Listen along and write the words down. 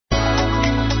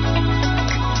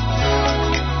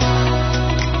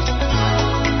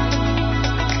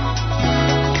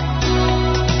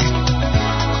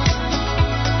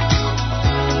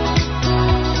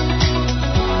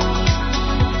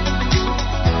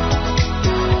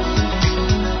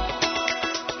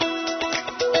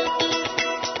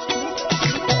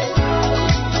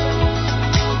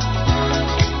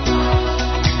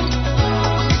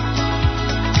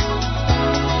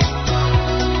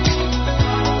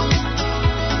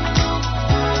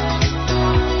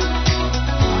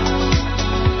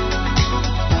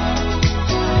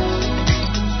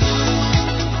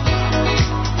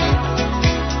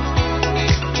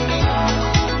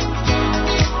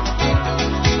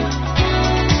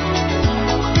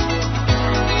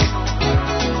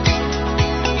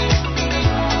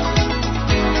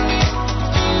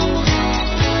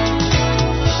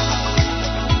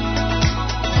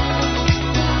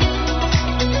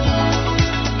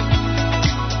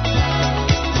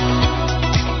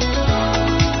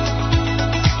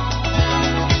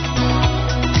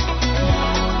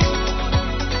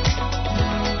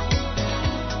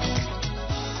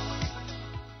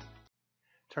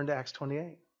Acts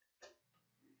 28.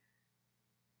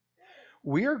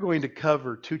 We are going to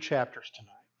cover 2 chapters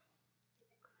tonight.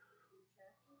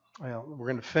 Well, we're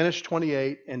going to finish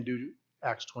 28 and do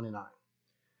Acts 29.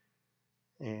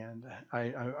 And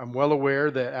I'm well aware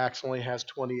that Acts only has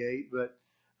 28, but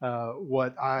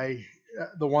the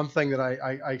one thing that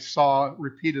I saw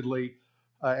repeatedly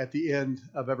at the end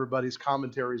of everybody's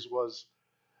commentaries was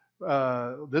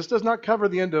this does not cover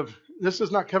the end of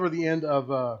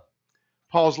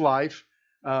Paul's life,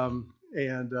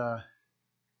 and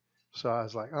so I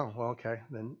was like, oh well, okay,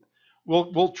 then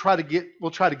we'll try to get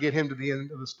him to the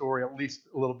end of the story at least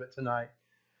a little bit tonight.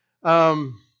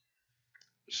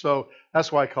 So that's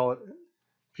why I call it.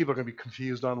 People are going to be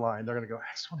confused online. They're going to go,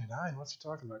 Acts 29, what's he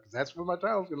talking about? Because that's what my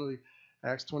title's going to be,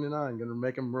 Acts 29. I'm going to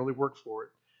make them really work for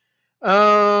it.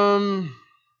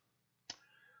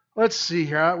 Let's see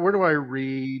here. Where do I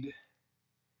read?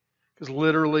 Because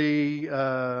literally,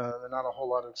 not a whole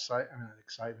lot of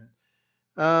excitement.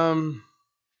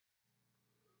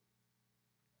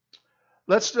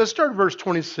 Let's start at verse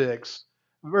 26.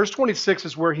 Verse 26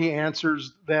 is where he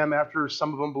answers them after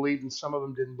some of them believed and some of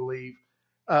them didn't believe.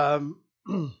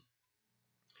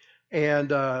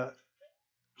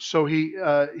 So he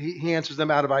answers them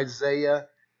out of Isaiah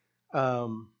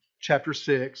chapter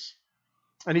 6.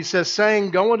 And he says,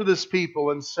 saying, go unto this people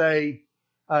and say,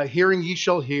 hearing ye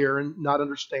shall hear and not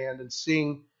understand, and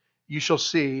seeing ye shall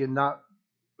see and not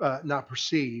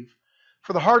perceive.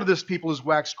 For the heart of this people is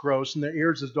waxed gross, and their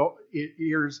ears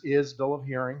is dull of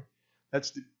hearing.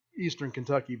 That's the Eastern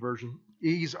Kentucky version.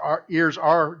 Ears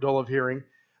are dull of hearing.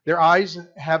 Their eyes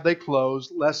have they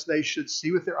closed, lest they should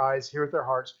see with their eyes, hear with their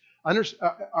hearts,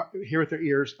 hear with their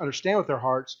ears, understand with their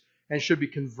hearts, and should be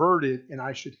converted, and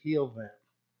I should heal them.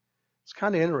 It's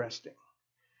kind of interesting.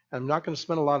 I'm not going to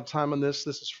spend a lot of time on this.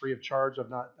 This is free of charge.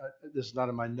 This is not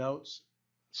in my notes,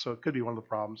 so it could be one of the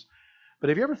problems. But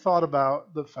have you ever thought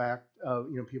about the fact of,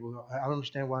 people go, I don't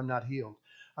understand why I'm not healed.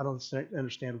 I don't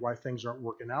understand why things aren't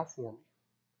working out for me.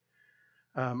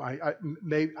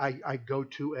 I go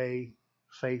to a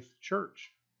faith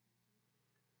church.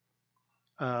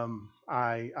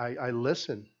 I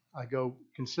listen. I go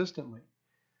consistently.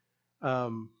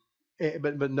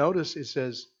 But notice it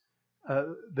says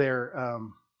they're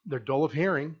dull of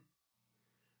hearing.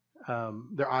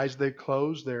 Their eyes they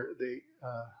close.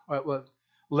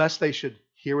 Lest they should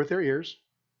hear with their ears.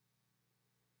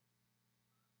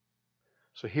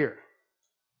 So here,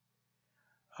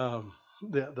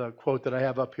 the quote that I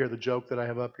have up here, the joke that I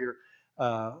have up here,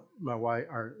 my wife,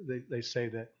 they say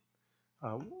that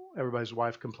everybody's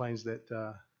wife complains that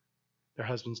their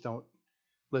husbands don't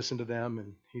listen to them,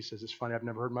 and he says it's funny. I've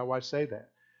never heard my wife say that,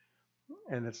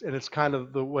 and it's kind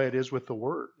of the way it is with the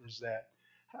word. Is that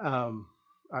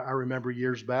I remember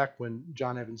years back when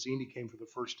John Avanzini came for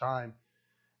the first time,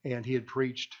 and he had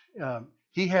preached.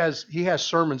 He has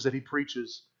sermons that he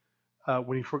preaches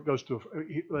when he goes to.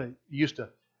 He used to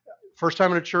first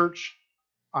time in a church.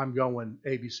 I'm going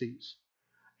ABCs,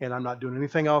 and I'm not doing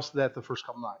anything else that the first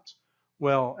couple nights.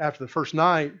 Well, after the first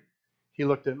night, he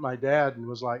looked at my dad and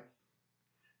was like,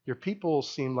 "Your people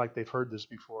seem like they've heard this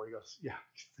before." He goes, "Yeah,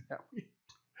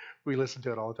 we listen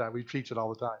to it all the time. We preach it all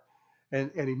the time."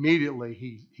 And immediately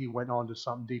he went on to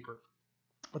something deeper.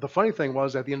 But the funny thing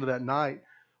was, at the end of that night,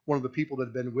 one of the people that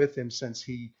had been with him since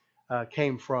he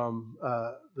came from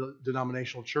the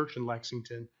denominational church in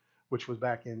Lexington, which was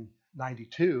back in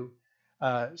 '92,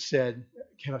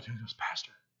 came up to him and goes,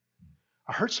 "Pastor,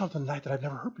 I heard something tonight that I've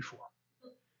never heard before."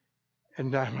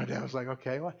 And my dad was like,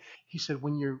 "Okay." Well, he said,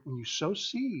 when you sow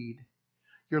seed,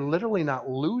 you're literally not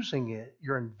losing it.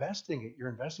 You're investing it. You're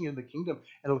investing it in the kingdom,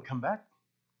 and it'll come back.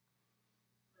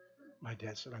 My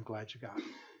dad said, "I'm glad you got it."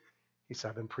 He said,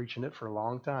 "I've been preaching it for a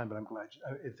long time, but I'm glad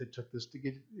if it took this to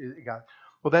get it got."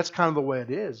 Well, that's kind of the way it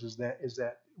is. Is that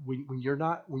when you're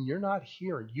not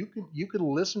hearing, you can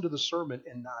listen to the sermon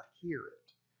and not hear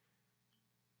it.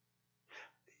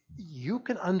 You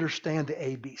can understand the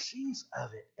ABCs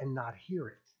of it and not hear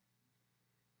it.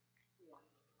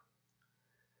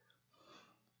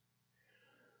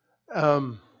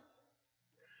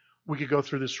 We could go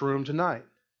through this room tonight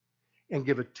and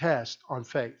give a test on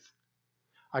faith.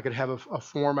 I could have a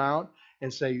form out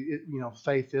and say,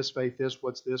 faith this,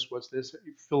 what's this,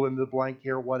 fill in the blank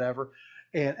here, whatever.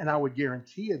 And I would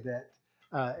guarantee you that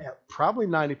probably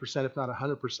 90%, if not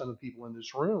 100% of people in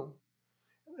this room,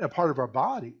 a part of our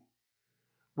body,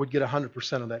 would get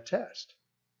 100% of that test.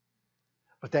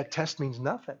 But that test means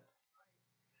nothing.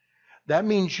 That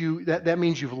means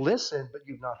you've listened, but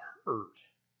you've not heard.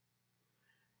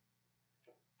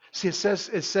 See, it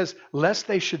says, lest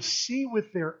they should see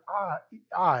with their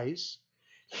eyes,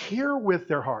 hear with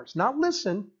their hearts. Not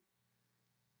listen,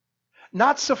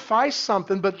 Not suffice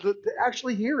something, but to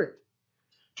actually hear it,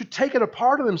 to take it a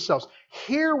part of themselves,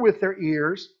 hear with their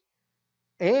ears,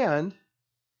 and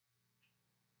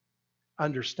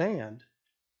understand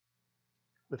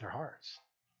with their hearts.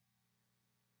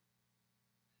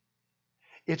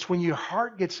 It's when your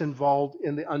heart gets involved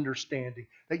in the understanding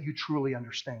that you truly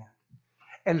understand.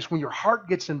 And it's when your heart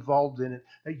gets involved in it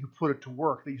that you put it to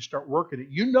work, that you start working it.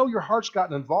 You know your heart's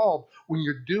gotten involved when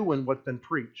you're doing what's been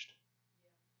preached.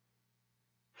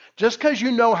 Just because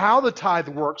you know how the tithe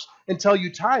works, until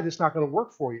you tithe, it's not going to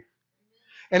work for you.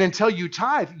 And until you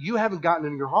tithe, you haven't gotten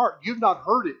in your heart. You've not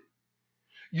heard it.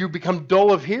 You become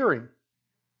dull of hearing.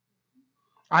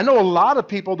 I know a lot of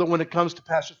people that when it comes to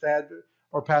Pastor Thad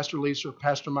or Pastor Lisa or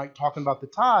Pastor Mike talking about the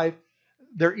tithe,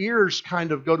 their ears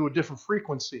kind of go to a different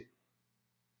frequency.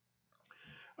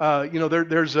 We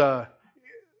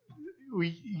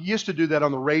used to do that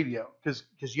on the radio because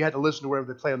you had to listen to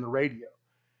whatever they play on the radio.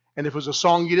 And if it was a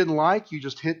song you didn't like, you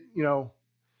just hit, you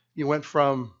went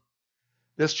from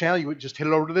this channel, you would just hit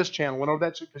it over to this channel, went over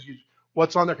that because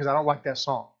what's on there because I don't like that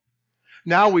song.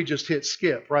 Now we just hit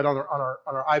skip right on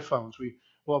our iPhones. We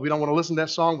don't want to listen to that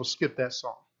song, we'll skip that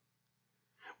song.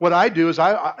 What I do is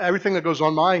I everything that goes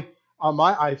on my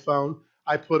iPhone,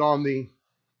 I put on the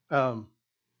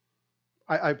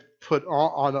I put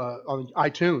on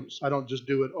iTunes. I don't just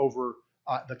do it over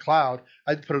the cloud.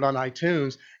 I put it on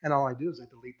iTunes, and all I do is I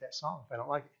delete that song if I don't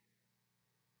like it.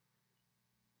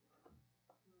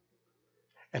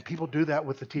 And people do that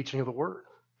with the teaching of the Word.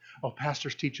 Oh,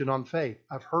 pastor's teaching on faith.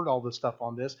 I've heard all this stuff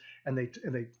on this, and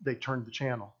they turn the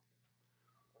channel.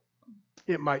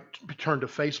 It might turn to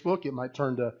Facebook. It might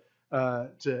turn to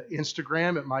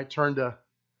Instagram. It might turn to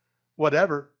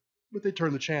whatever, but they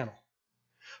turn the channel.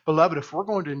 Beloved, if we're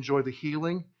going to enjoy the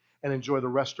healing and enjoy the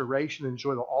restoration,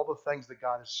 enjoy all the things that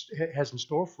God has in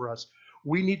store for us,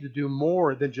 we need to do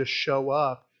more than just show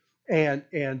up and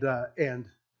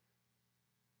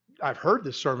I've heard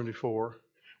this sermon before.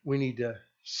 We need to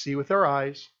see with our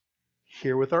eyes,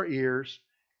 hear with our ears,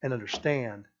 and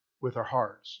understand with our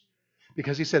hearts.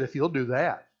 Because he said, if you'll do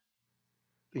that,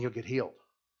 then you'll get healed.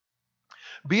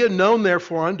 Be it known,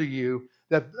 therefore, unto you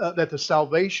that the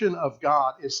salvation of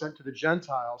God is sent to the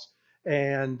Gentiles,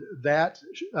 and that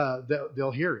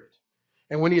they'll hear it.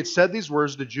 And when he had said these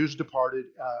words, the Jews departed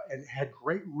and had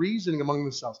great reasoning among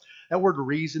themselves. That word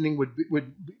reasoning would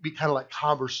be kind of like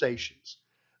conversations.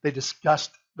 They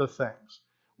discussed the things,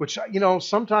 which,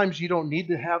 sometimes you don't need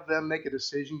to have them make a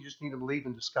decision. You just need them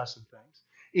leaving discussing things,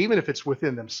 even if it's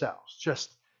within themselves,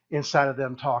 just inside of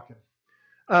them talking.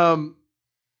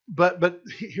 But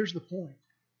here's the point.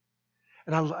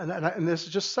 And this is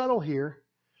just subtle here,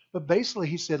 but basically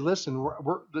he said, listen,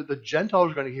 the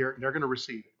Gentiles are going to hear it and they're going to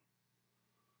receive it.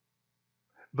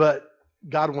 But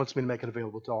God wants me to make it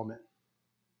available to all men.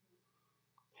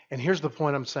 And here's the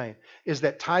point I'm saying, is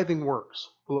that tithing works.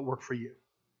 Will it work for you?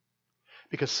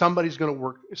 Because someone's going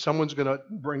to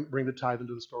bring the tithe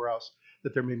into the storehouse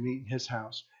that there may meet in his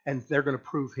house. And they're going to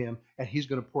prove him, and he's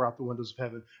going to pour out the windows of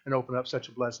heaven and open up such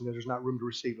a blessing that there's not room to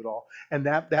receive it all. And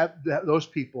that those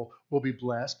people will be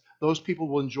blessed. Those people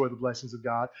will enjoy the blessings of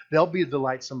God. They'll be a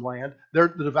delightsome land. The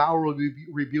devourer will be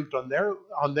rebuked on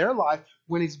their life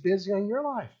when he's busy on your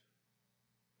life.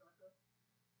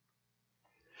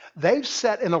 They've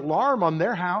set an alarm on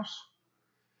their house.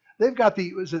 They've got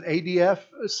the ADF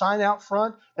sign out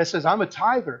front that says, I'm a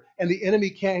tither, and the enemy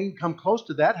can't come close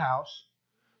to that house.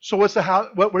 So what's the house?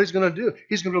 What he's going to do?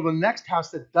 He's going to go to the next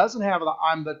house that doesn't have the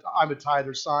I'm a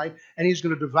tither sign, and he's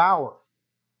going to devour.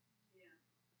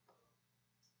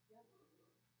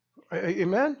 Yeah.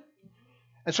 Amen?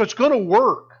 And so it's going to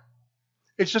work.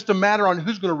 It's just a matter on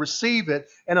who's going to receive it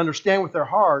and understand with their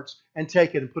hearts and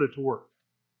take it and put it to work.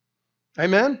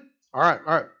 Amen? All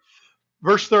right.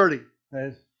 Verse 30.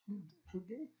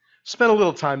 Spent a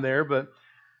little time there,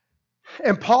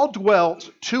 and Paul dwelt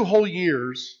 2 whole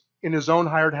years in his own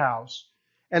hired house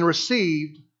and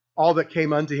received all that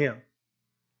came unto him.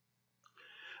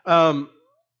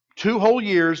 2 whole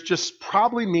years just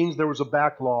probably means there was a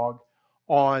backlog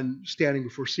on standing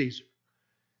before Caesar.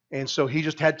 And so he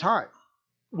just had time,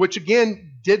 which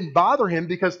again didn't bother him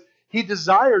because he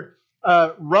desired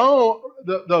Rome.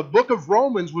 The book of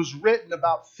Romans was written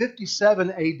about 57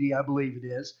 AD, I believe it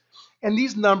is. And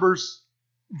these numbers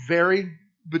vary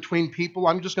between people.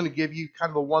 I'm just going to give you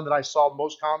kind of the one that I saw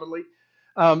most commonly.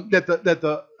 That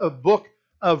the book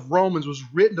of Romans was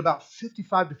written about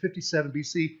 55 to 57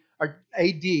 BC or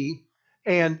AD,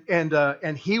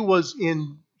 and he was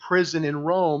in prison in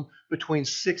Rome between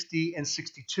 60 and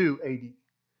 62 AD.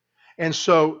 And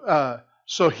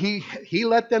so he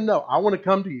let them know, I want to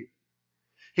come to you.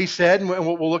 He said, and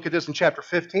we'll look at this in chapter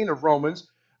 15 of Romans.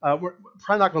 We're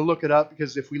probably not going to look it up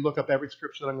because if we look up every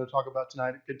scripture that I'm going to talk about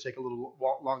tonight, it could take a little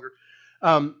longer.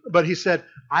 But he said,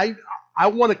 I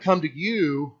want to come to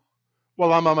you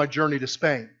while I'm on my journey to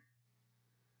Spain.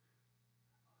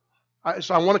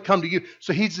 So I want to come to you.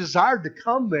 So he's desired to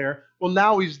come there. Well,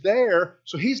 now he's there,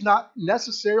 so he's not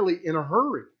necessarily in a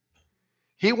hurry.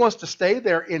 He wants to stay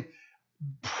there in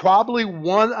probably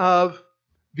one of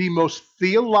the most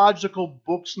theological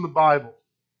books in the Bible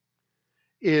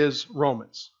is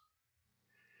Romans.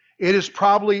 It is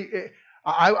probably,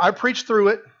 I preached through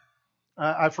it.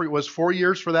 I forget, it was 4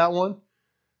 years for that one.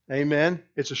 Amen.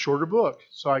 It's a shorter book.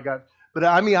 So but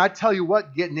I mean, I tell you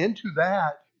what, getting into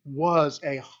that was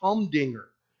a humdinger.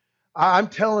 I'm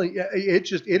telling you,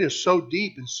 it is so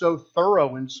deep and so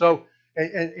thorough and so,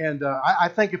 I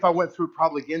think if I went through it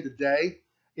probably again today,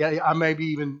 yeah, I maybe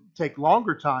even take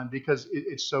longer time because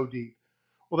it's so deep.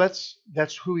 Well,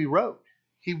 that's who he wrote.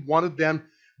 He wanted them.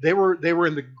 They were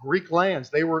in the Greek lands.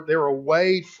 They were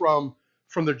away from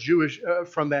the Jewish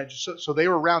from that. So they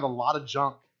were around a lot of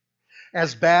junk.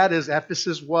 As bad as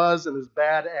Ephesus was, and as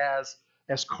bad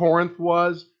as Corinth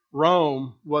was,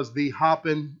 Rome was the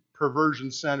hopping perversion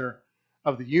center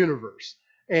of the universe.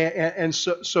 And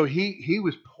so he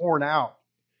was pouring out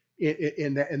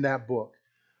in that book.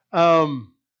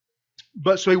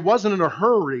 But so he wasn't in a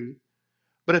hurry,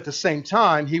 but at the same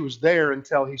time, he was there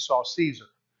until he saw Caesar.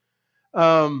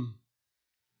 And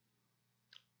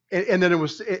then it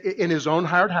was in his own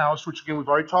hired house, which again, we've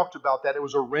already talked about that. It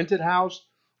was a rented house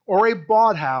or a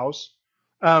bought house.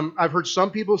 I've heard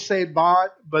some people say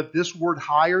bought, but this word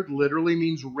hired literally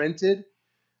means rented.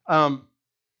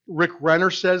 Rick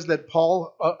Renner says that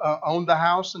Paul owned the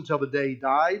house until the day he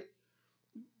died.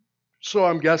 So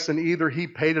I'm guessing either he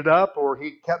paid it up or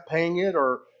he kept paying it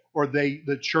or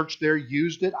the church there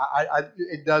used it.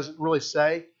 It doesn't really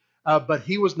say. But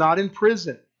he was not in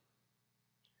prison.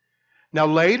 Now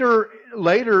later,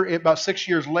 about 6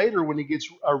 years later, when he gets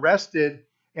arrested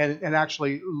and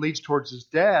actually leads towards his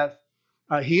death,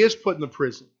 he is put in the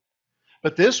prison.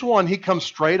 But this one, he comes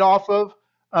straight off of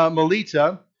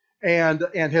Melita and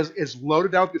is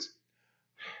loaded down with.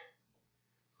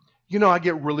 You know, I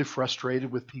get really frustrated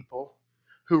with people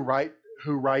who write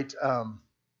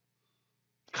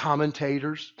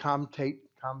commentaries. Thank you.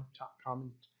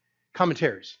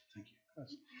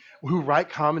 Who write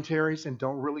commentaries and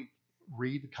don't really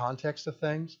read the context of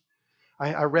things.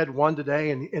 I read one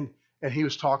today, and he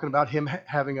was talking about him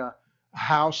having a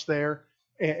house there,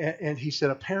 and he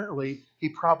said apparently he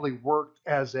probably worked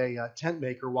as a tent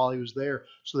maker while he was there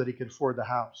so that he could afford the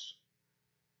house.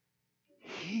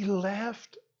 He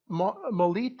left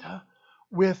Melita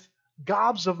with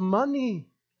gobs of money.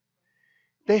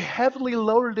 They heavily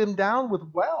loaded him down with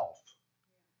wealth.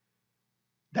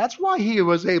 That's why he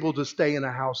was able to stay in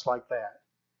a house like that.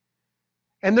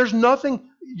 And there's nothing,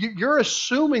 you're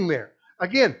assuming there.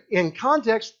 Again, in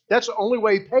context, that's the only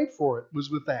way he paid for it was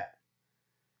with that.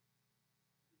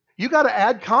 You got to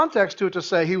add context to it to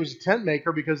say he was a tent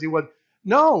maker because he would.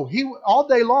 No, he all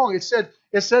day long it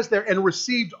says there, and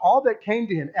received all that came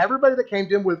to him. Everybody that came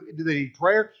to him with, did they need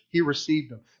prayer? He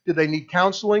received them. Did they need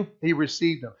counseling? He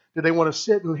received them. Did they want to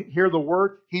sit and hear the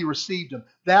word? He received them.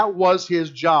 That was his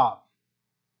job.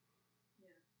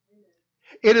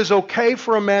 It is okay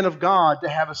for a man of God to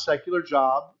have a secular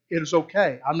job. It is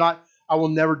okay. I will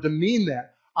never demean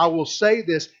that. I will say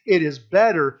this, it is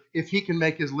better if he can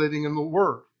make his living in the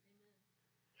word.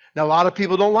 Now, a lot of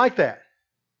people don't like that.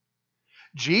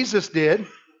 Jesus did.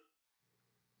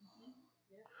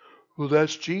 Well,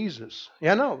 that's Jesus.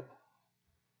 Yeah, no.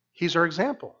 He's our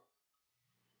example.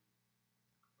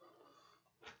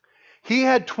 He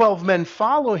had 12 men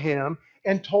follow him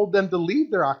and told them to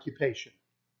leave their occupation.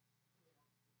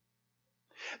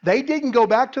 They didn't go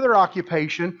back to their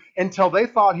occupation until they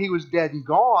thought he was dead and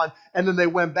gone, and then they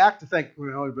went back to think,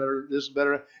 well, this is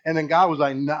better. And then God was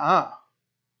like, nah.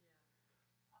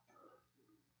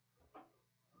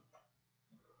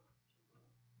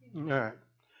 All right.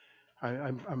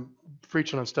 I'm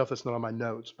preaching on stuff that's not on my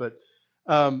notes, but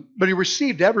he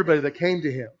received everybody that came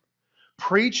to him,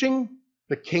 preaching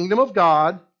the kingdom of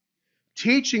God,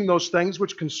 teaching those things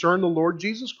which concern the Lord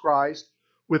Jesus Christ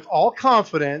with all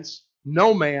confidence,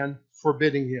 no man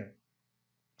forbidding him.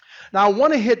 Now, I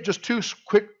want to hit just two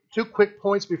quick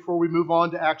points before we move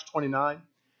on to Acts 29.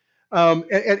 And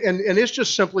it's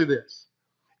just simply this.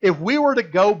 If we were to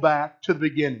go back to the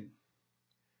beginning,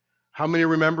 how many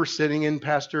remember sitting in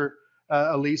Pastor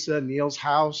Elisa Neil's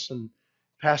house and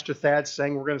Pastor Thad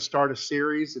saying we're going to start a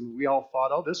series, and we all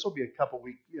thought, oh, this will be a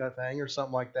couple-week thing or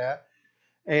something like that.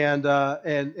 And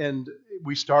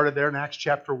we started there in Acts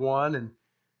chapter 1,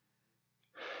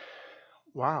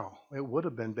 Wow, it would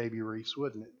have been Baby Reese,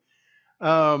 wouldn't it?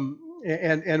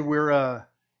 And we're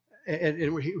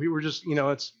and we were just,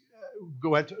 it's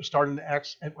go ahead to start in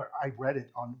Acts. And I read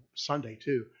it on Sunday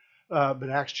too, but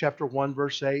Acts chapter 1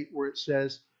 verse 8, where it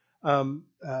says, um,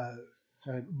 uh,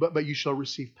 but you shall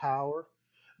receive power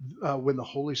when the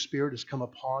Holy Spirit has come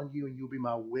upon you, and you'll be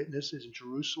my witnesses in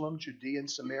Jerusalem, Judea, and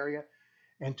Samaria,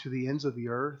 and to the ends of the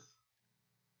earth.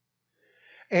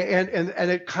 And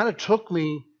it kind of took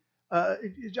me.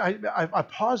 I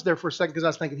paused there for a second because I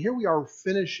was thinking, here we are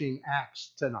finishing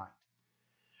Acts tonight.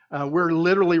 We're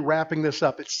literally wrapping this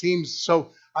up. It seems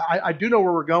so. I do know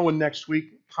where we're going next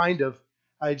week, kind of.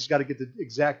 I just got to get the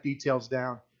exact details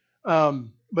down.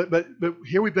 But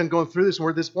here we've been going through this, and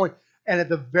we're at this point. And at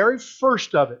the very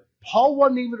first of it, Paul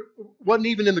wasn't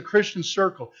even in the Christian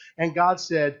circle, and God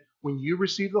said, "When you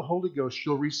receive the Holy Ghost,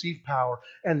 you'll receive power,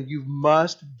 and you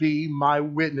must be my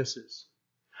witnesses.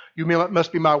 You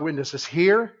must be my witnesses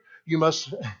here. You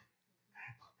must."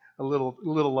 A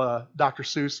little Dr.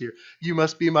 Seuss here. You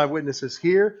must be my witnesses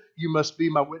here. You must be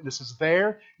my witnesses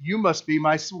there. You must be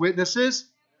my witnesses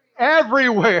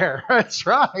everywhere. That's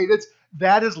right.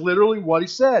 That is literally what he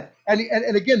said. And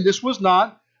again, this was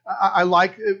not. I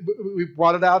like. We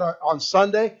brought it out on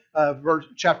Sunday,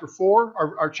 chapter 4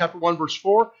 or chapter 1, verse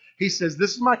 4. He says,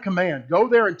 "This is my command. Go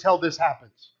there until this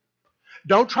happens.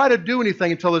 Don't try to do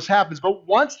anything until this happens. But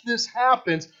once this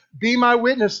happens, be my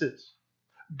witnesses.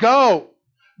 Go."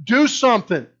 Do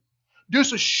something.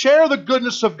 Share the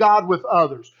goodness of God with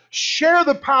others. Share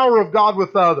the power of God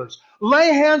with others.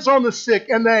 Lay hands on the sick,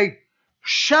 and they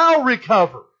shall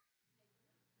recover.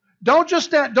 Don't just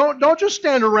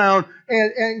stand around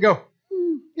and go,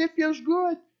 it feels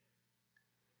good.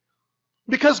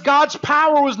 Because God's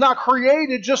power was not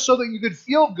created just so that you could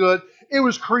feel good. It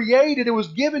was created, it was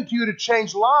given to you to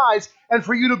change lives and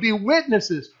for you to be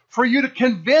witnesses, for you to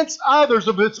convince others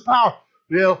of its power.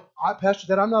 Bill, Pastor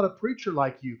said, I'm not a preacher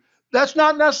like you. That's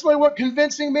not necessarily what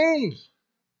convincing means.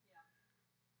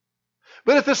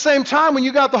 But at the same time, when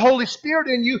you got the Holy Spirit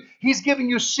in you, He's giving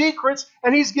you secrets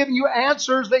and He's giving you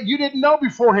answers that you didn't know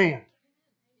beforehand.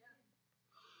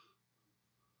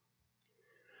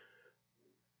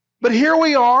 But here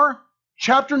we are,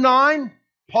 chapter 9,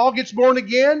 Paul gets born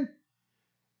again.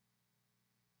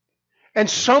 And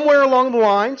somewhere along the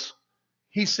lines,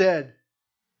 he said,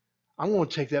 I'm going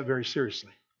to take that very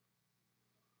seriously.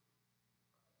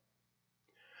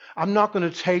 I'm not going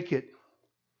to take it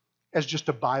as just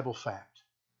a Bible fact.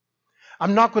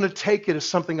 I'm not going to take it as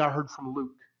something I heard from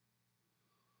Luke.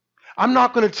 I'm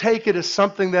not going to take it as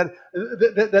something that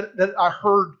I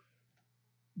heard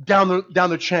down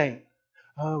the chain.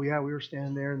 Oh yeah, we were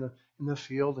standing there in the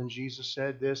field, and Jesus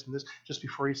said this and this just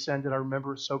before He ascended. I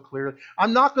remember it so clearly.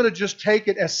 I'm not going to just take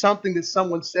it as something that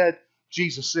someone said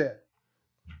Jesus said.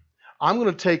 I'm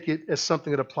going to take it as something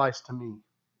that applies to me.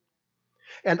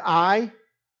 And I,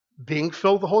 being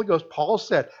filled with the Holy Ghost, Paul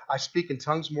said, I speak in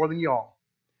tongues more than y'all.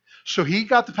 So he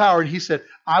got the power, and he said,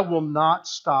 I will not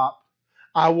stop.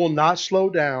 I will not slow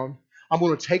down. I'm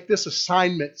going to take this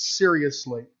assignment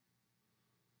seriously.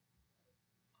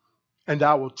 And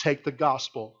I will take the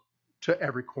gospel to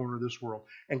every corner of this world,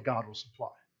 and God will supply.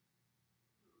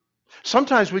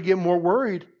 Sometimes we get more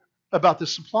worried about the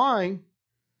supplying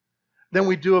than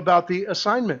we do about the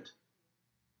assignment.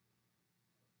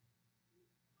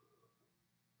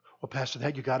 Well, Pastor,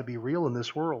 that you got to be real in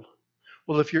this world.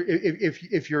 Well, if you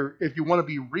want to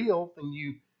be real, then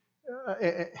you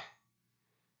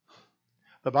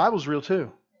the Bible's real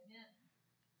too.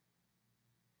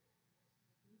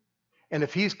 And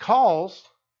if He calls,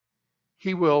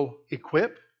 He will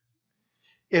equip.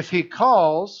 If He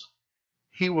calls,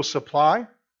 He will supply.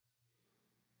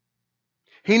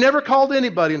 He never called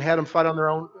anybody and had them fight on their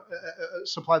own,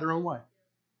 supply their own way.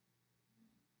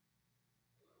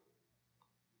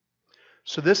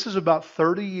 So this is about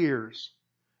 30 years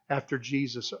after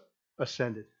Jesus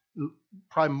ascended.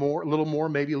 Probably more, a little more,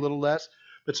 maybe a little less.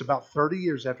 But it's about 30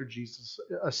 years after Jesus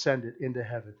ascended into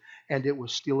heaven. And it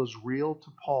was still as real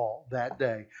to Paul that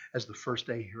day as the first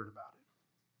day he heard about it.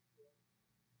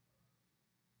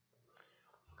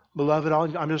 Beloved,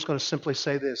 I'm just going to simply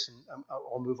say this, and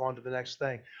I'll move on to the next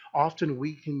thing. Often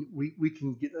we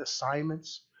can get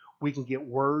assignments. We can get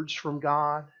words from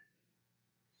God.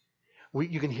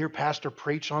 You can hear Pastor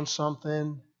preach on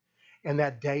something, and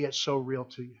that day it's so real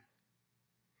to you.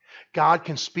 God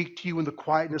can speak to you in the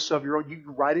quietness of your own. You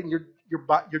can write it in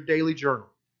your daily journal,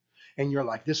 and you're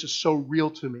like, this is so real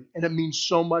to me, and it means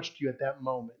so much to you at that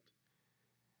moment.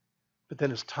 But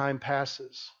then as time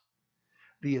passes,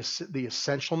 the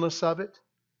essentialness of it,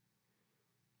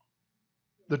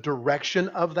 the direction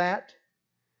of that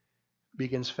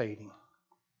begins fading.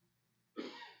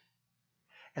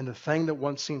 And the thing that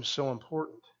once seemed so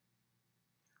important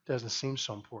doesn't seem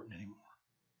so important anymore.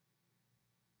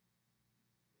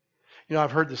 You know,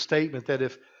 I've heard the statement that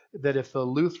if the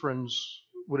Lutherans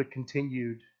would have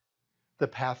continued the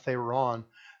path they were on,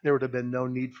 there would have been no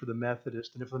need for the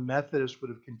Methodists. And if the Methodists would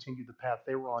have continued the path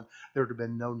they were on, there would have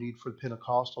been no need for the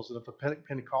Pentecostals. And if the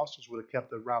Pentecostals would have kept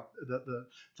the route, the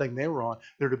thing they were on,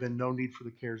 there would have been no need for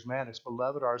the Charismatics.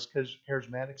 Beloved, are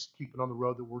Charismatics keeping on the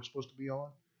road that we're supposed to be on?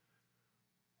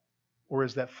 Or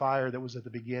is that fire that was at the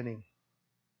beginning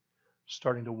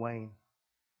starting to wane,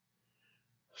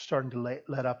 starting to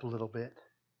let up a little bit?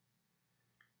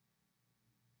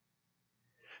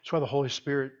 That's why the Holy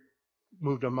Spirit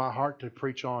moved on my heart to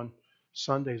preach on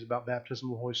Sundays about baptism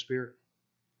of the Holy Spirit.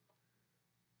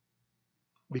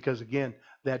 Because again,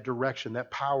 that direction, that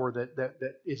power that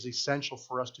is essential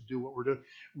for us to do what we're doing,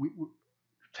 we're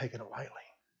taking it lightly.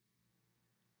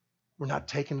 We're not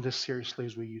taking it as seriously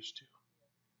as we used to.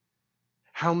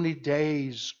 How many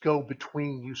days go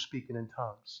between you speaking in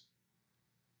tongues?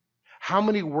 How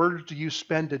many words do you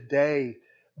spend a day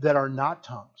that are not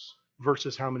tongues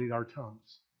versus how many are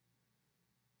tongues?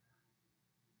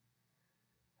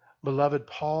 Beloved,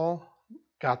 Paul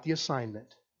got the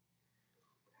assignment.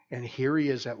 And here he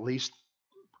is, at least,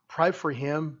 probably for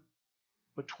him,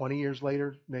 but 20 years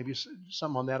later, maybe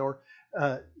something on that order.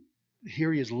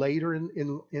 Here he is later in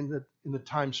the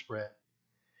time spread.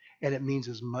 And it means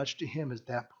as much to him at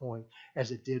that point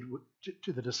as it did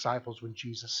to the disciples when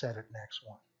Jesus said it in Acts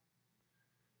 1.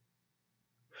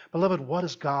 Beloved, what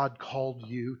has God called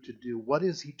you to do? What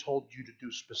has He told you to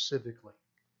do specifically?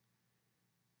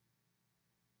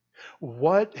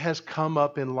 What has come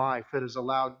up in life that has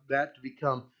allowed that to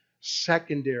become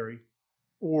secondary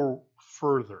or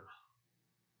further?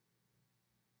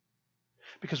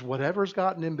 Because whatever's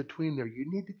gotten in between there, you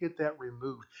need to get that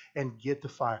removed and get the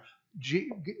fire.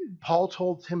 Paul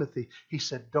told Timothy, he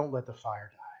said, don't let the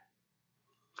fire die.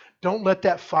 Don't let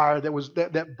that fire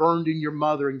that burned in your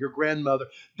mother and your grandmother,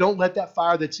 don't let that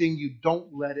fire that's in you,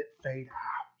 don't let it fade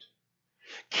out.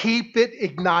 Keep it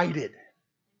ignited.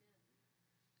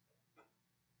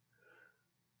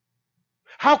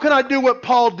 How can I do what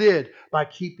Paul did? By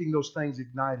keeping those things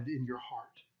ignited in your heart.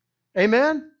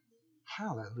 Amen?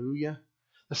 Hallelujah.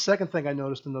 The second thing I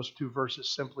noticed in those two verses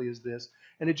simply is this,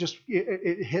 and it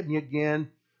hit me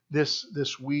again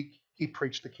this week. He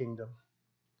preached the kingdom.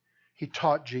 He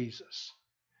taught Jesus.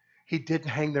 He didn't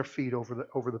hang their feet over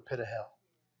the pit of hell.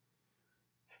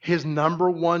 His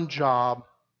number one job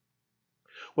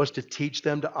was to teach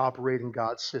them to operate in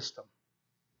God's system.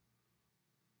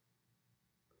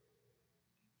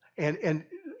 And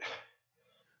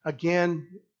again,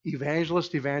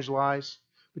 evangelists evangelize.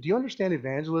 But do you understand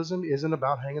evangelism isn't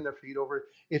about hanging their feet over it?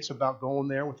 It's about going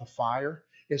there with a fire.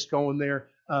 It's going there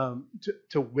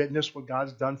to witness what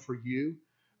God's done for you.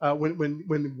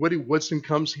 When Woody Woodson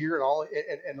comes here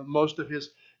and most of his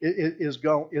is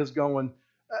going,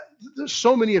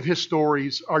 so many of his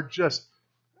stories are just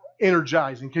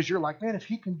energizing because you're like, man, if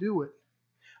he can do it,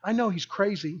 I know he's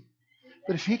crazy,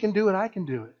 but if he can do it, I can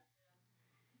do it.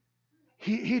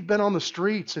 He'd been on the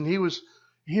streets and he was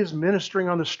ministering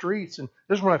on the streets, and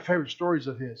this is one of my favorite stories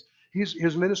of his. He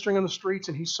was ministering on the streets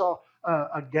and he saw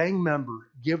a gang member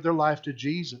give their life to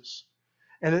Jesus.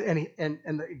 And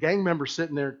the gang member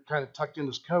sitting there kind of tucked in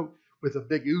his coat with a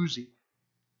big Uzi.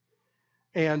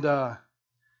 And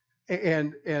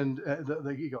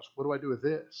he goes, what do I do with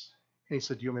this? And he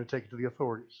said, do you want me to take it to the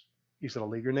authorities? He said, I'll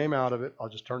leave your name out of it. I'll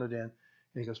just turn it in. And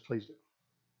he goes, please do.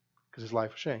 Because his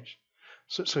life has changed.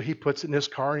 So he puts it in his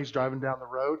car and he's driving down the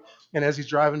road. And as he's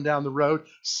driving down the road,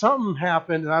 something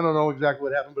happened. And I don't know exactly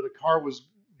what happened, but a car was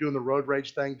doing the road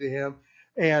rage thing to him.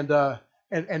 And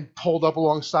pulled up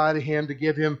alongside of him to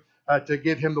give him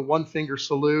the one finger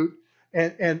salute,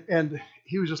 and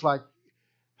he was just like,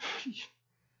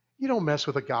 you don't mess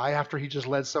with a guy after he just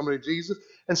led somebody to Jesus.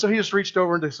 And so he just reached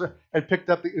over and picked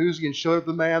up the Uzi and showed it to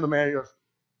the man. The man goes,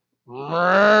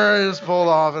 just pulled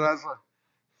off, and I was like,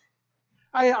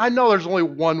 I know there's only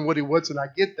one Woody Woodson, I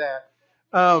get that,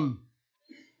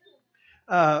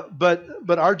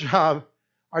 but our job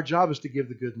is to give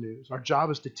the good news. Our job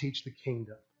is to teach the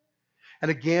kingdom. And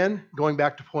again, going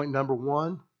back to point number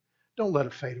one, don't let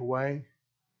it fade away.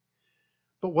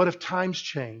 But what if times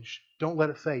change? Don't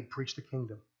let it fade. Preach the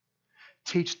kingdom.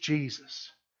 Teach Jesus.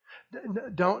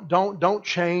 Don't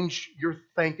change your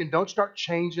thinking. Don't start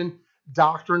changing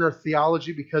doctrine or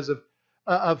theology because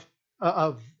of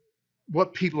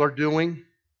what people are doing.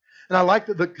 And I like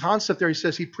the concept there. He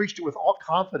says he preached it with all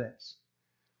confidence.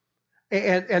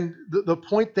 And the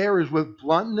point there is with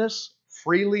bluntness,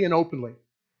 freely and openly.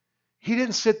 He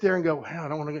didn't sit there and go, I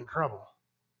don't want to get in trouble.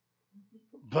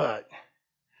 But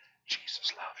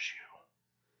Jesus loves you.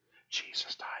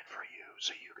 Jesus died for you,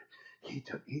 so you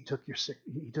could. He took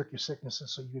your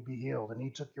sicknesses so you could be healed, and he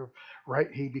took your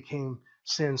right. He became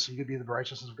sin so you could be the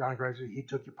righteousness of God in Christ. He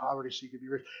took your poverty so you could be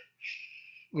rich.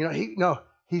 You know,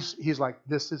 he's like,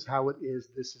 this is how it is.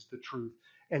 This is the truth,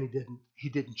 and he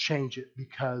didn't change it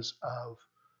because of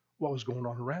what was going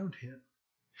on around him.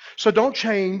 So don't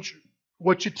change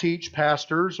what you teach,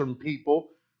 pastors and people.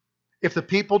 If the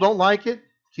people don't like it,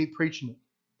 keep preaching it.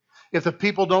 If the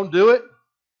people don't do it,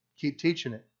 keep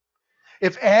teaching it.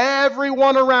 If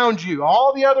everyone around you,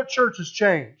 all the other churches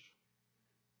change,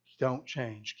 don't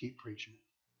change. Keep preaching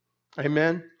it.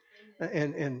 Amen?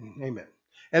 And amen.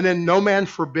 And then no man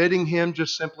forbidding him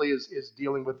just simply is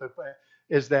dealing with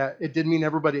is that it didn't mean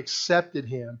everybody accepted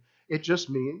him. It just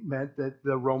meant that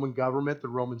the Roman government, the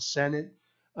Roman Senate,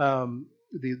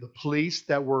 the police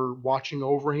that were watching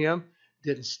over him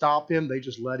didn't stop him. They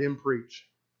just let him preach.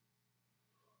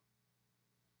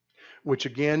 Which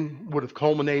again would have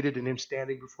culminated in him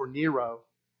standing before Nero,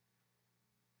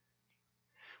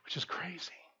 which is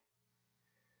crazy.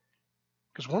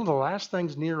 Because one of the last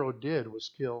things Nero did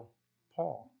was kill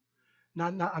Paul.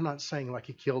 I'm not saying like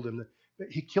he killed him.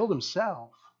 He killed himself.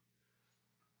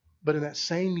 But in that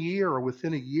same year, or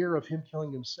within a year of him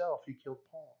killing himself, he killed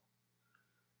Paul.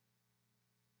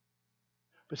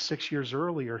 But 6 years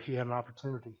earlier, he had an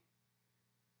opportunity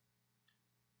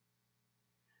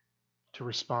to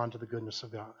respond to the goodness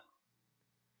of God.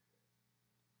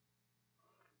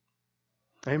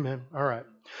 Amen. All right.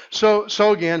 So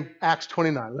again, Acts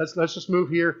 29. Let's just move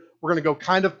here. We're going to go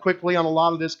kind of quickly on a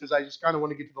lot of this because I just kind of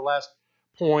want to get to the last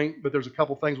point, but there's a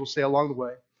couple things we'll say along the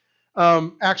way.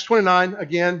 Acts 29,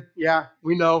 again, yeah,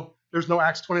 we know there's no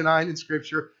Acts 29 in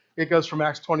Scripture. It goes from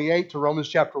Acts 28 to Romans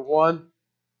chapter 1.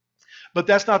 But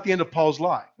that's not the end of Paul's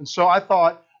life. And so I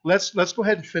thought, let's go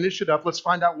ahead and finish it up. Let's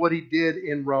find out what he did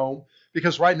in Rome,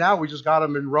 because right now we just got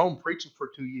him in Rome preaching for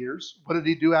 2 years. What did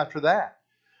he do after that?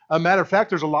 A matter of fact,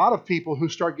 there's a lot of people who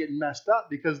start getting messed up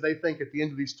because they think at the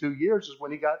end of these 2 years is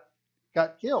when he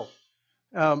got killed.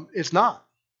 It's not.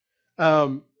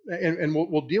 And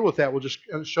we'll deal with that. We'll just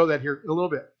show that here in a little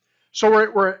bit. So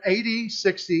we're at AD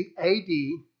 60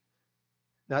 AD,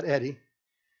 not Eddie,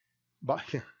 but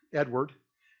Edward.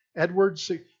 Now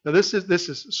this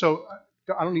is so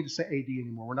I don't need to say AD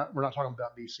anymore. We're not talking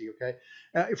about BC,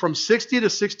 okay? From 60 to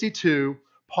 62,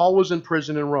 Paul was in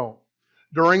prison in Rome.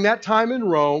 During that time in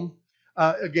Rome,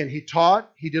 again, he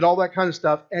taught, he did all that kind of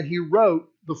stuff, and he wrote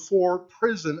the 4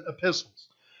 prison epistles.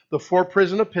 The 4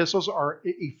 prison epistles are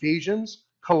Ephesians,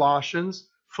 Colossians,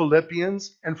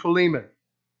 Philippians, and Philemon.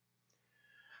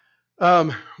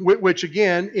 Which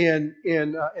again, in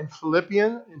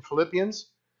Philippians,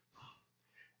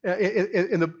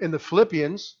 in the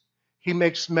Philippians, he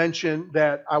makes mention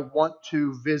that I want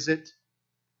to visit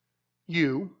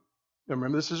you. Now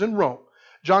remember, this is in Rome.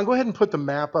 John, go ahead and put the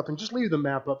map up, and just leave the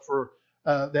map up for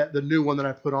the new one that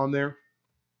I put on there.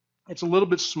 It's a little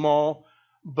bit small,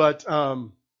 but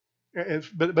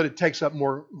it takes up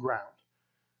more ground,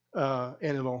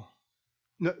 and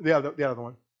the other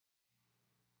one.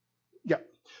 Yeah,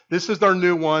 this is our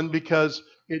new one because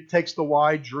it takes the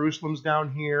wide. Jerusalem's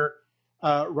down here.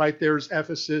 Right there's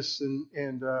Ephesus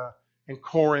and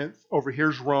Corinth. Over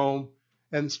here's Rome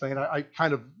and Spain. I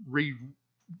kind of redid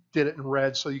it in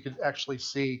red so you could actually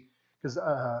see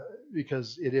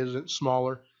because it isn't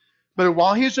smaller. But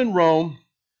while he's in Rome,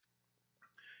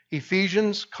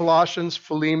 Ephesians, Colossians,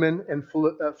 Philemon, and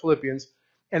Philippians,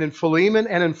 and in Philemon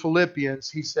and in Philippians,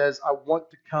 he says, "I want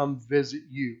to come visit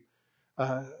you."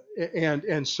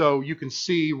 And so you can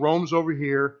see Rome's over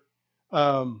here.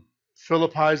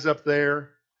 Philippi's up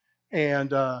there,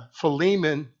 and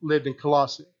Philemon lived in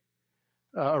Colossae,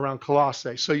 around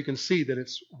Colossae. So you can see that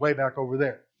it's way back over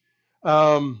there.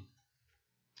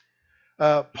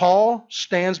 Paul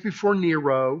stands before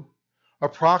Nero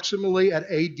approximately at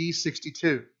AD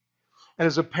 62 and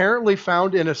is apparently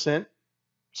found innocent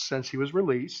since he was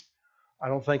released. I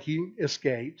don't think he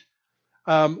escaped,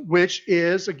 which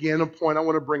is, again, a point I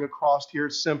want to bring across here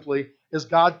simply, is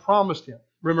God promised him.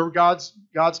 Remember, God's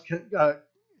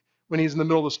when he's in the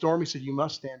middle of the storm, he said, "You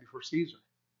must stand before Caesar."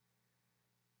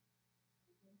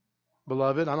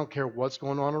 Beloved, I don't care what's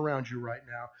going on around you right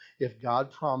now. If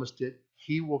God promised it,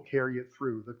 he will carry it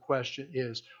through. The question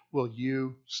is, will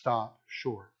you stop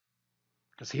short?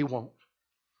 Because he won't.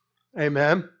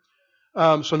 Amen.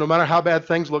 So no matter how bad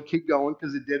things look, keep going,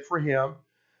 because it did for him.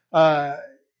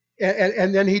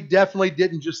 And then he definitely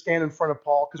didn't just stand in front of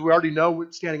Paul, because we already know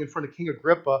standing in front of King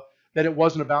Agrippa that it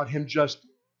wasn't about him just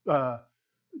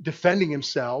defending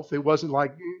himself. It wasn't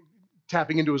like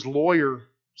tapping into his lawyer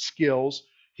skills.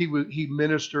 he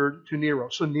ministered to Nero.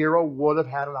 So Nero would have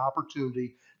had an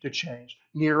opportunity to change.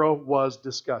 Nero was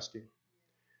disgusting.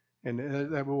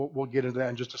 And we'll get into that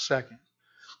in just a second.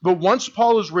 But once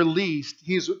Paul is released,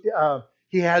 he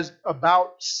has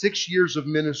about 6 years of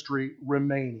ministry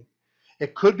remaining.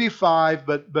 It could be 5,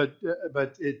 but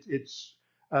it's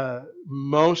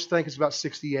most think it's about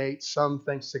 68. Some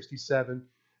think 67,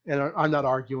 and I'm not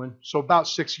arguing. So about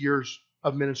 6 years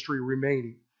of ministry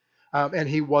remaining, and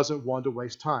he wasn't one to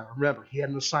waste time. Remember, he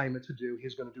had an assignment to do.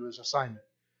 He's going to do his assignment.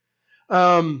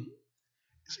 From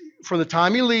the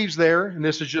time he leaves there, and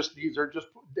these are just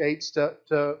dates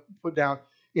to put down.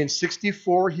 In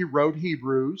 64, he wrote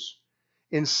Hebrews.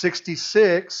 In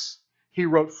 66, he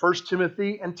wrote 1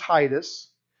 Timothy and Titus.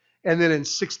 And then in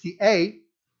 68,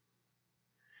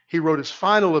 he wrote his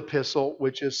final epistle,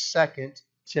 which is 2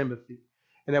 Timothy.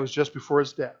 And that was just before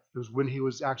his death. It was when he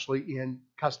was actually in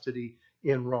custody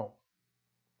in Rome.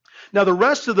 Now,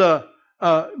 most of the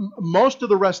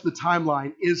rest of the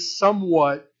timeline is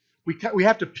somewhat, we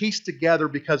have to piece together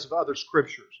because of other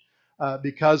scriptures,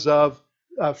 because of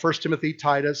 1 Timothy,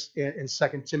 Titus, and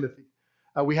 2 Timothy.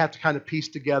 We have to kind of piece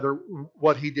together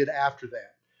what he did after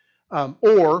that,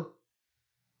 or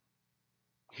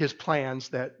his plans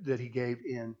that he gave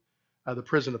in the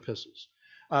prison epistles.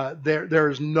 There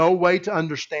is no way to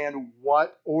understand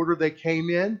what order they came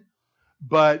in,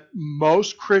 but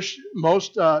most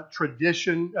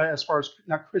tradition, as far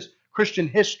as Christian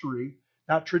history,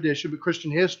 not tradition, but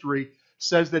Christian history,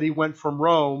 says that he went from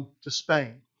Rome to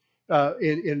Spain.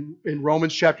 In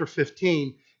Romans chapter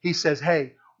 15, he says,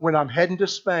 hey, when I'm heading to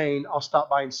Spain, I'll stop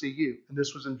by and see you. And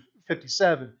this was in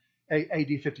 57,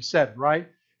 AD 57, right?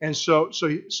 And so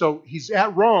he's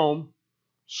at Rome,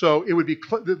 so it would be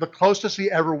the closest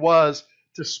he ever was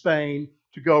to Spain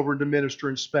to go over and to minister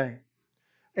in Spain.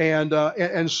 And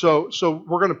so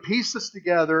we're going to piece this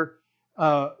together,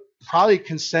 probably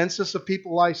consensus of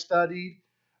people I studied,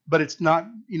 but it's not,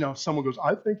 someone goes,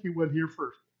 I think he went here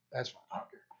first. That's fine. I don't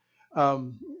care.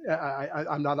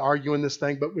 I'm not arguing this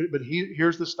thing, but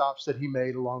here's the stops that he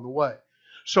made along the way.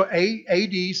 So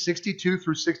AD 62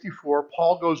 through 64,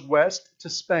 Paul goes west to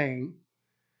Spain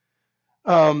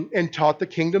and taught the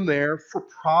kingdom there for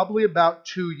probably about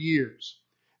 2 years.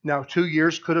 Now, 2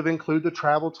 years could have included the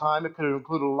travel time. It could have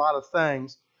included a lot of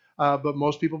things, but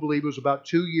most people believe it was about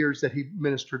 2 years that he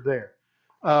ministered there.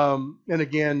 And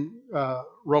again,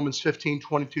 Romans 15,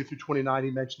 22 through 29,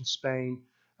 he mentions Spain.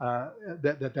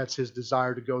 That's his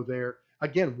desire to go there.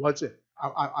 Again, what's it?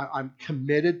 I'm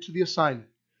committed to the assignment,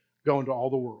 going to all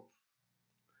the world.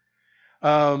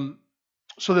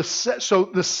 So the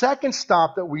second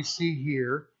stop that we see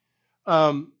here,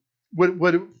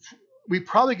 we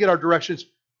probably get our directions.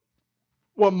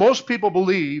 What most people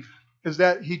believe is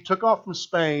that he took off from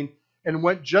Spain and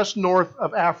went just north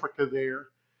of Africa there,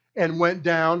 and went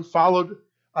down, followed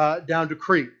down to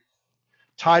Crete.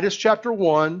 Titus chapter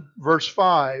 1, verse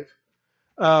 5,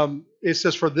 it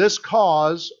says, for this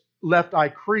cause left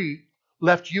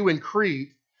you in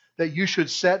Crete, that you should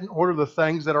set in order the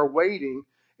things that are waiting,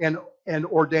 and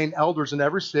ordain elders in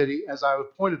every city as I have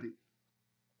appointed thee.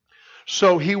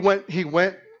 So he went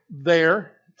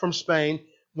there from Spain,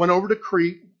 went over to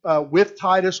Crete with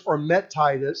Titus, or met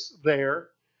Titus there,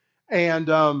 and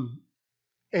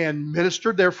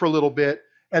ministered there for a little bit,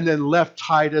 and then left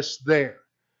Titus there.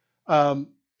 2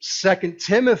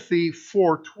 Timothy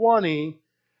 4:20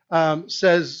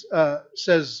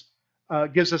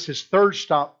 gives us his third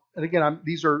stop. And again,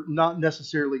 these are not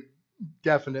necessarily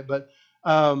definite, but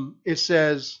it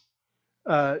says,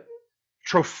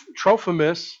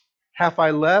 Trophimus have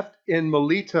I left in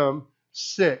Miletum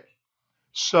sick.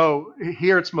 So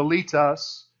here it's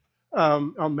Miletus.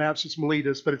 On maps it's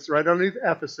Miletus, but it's right underneath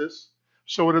Ephesus.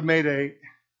 So it would have made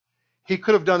he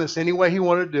could have done this any way he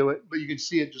wanted to do it, but you can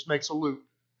see it just makes a loop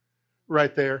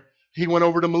right there. He went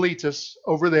over to Miletus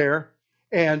over there,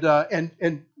 and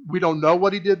we don't know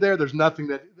what he did there. There's nothing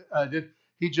that did.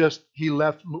 He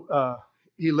left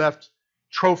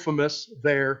Trophimus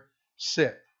there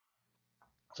sick.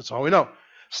 That's all we know.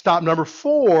 Stop number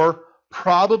 4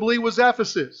 probably was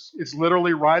Ephesus. It's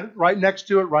literally right next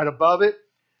to it, right above it.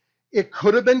 It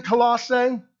could have been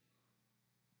Colossae,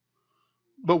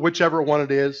 but whichever one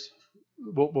it is,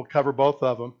 we'll cover both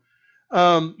of them.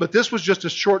 But this was just a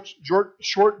short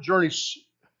journey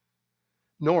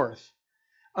north.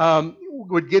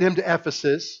 Would get him to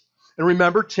Ephesus. And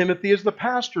remember, Timothy is the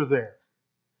pastor there.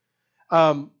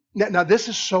 Now, this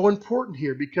is so important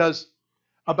here, because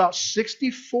about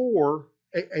 64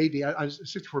 AD,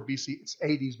 64 BC, it's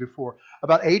ADs before.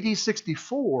 About AD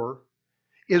 64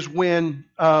 is when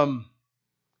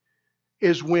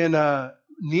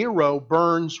Nero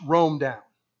burns Rome down.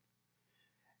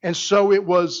 And so it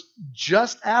was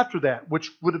just after that,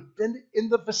 which would have been in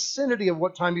the vicinity of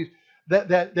what time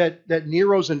that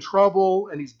Nero's in trouble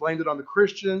and he's blamed it on the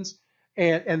Christians,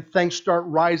 and things start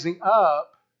rising up.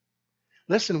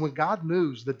 Listen, when God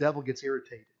moves, the devil gets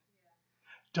irritated.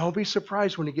 Don't be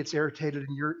surprised when he gets irritated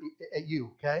at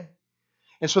you, okay?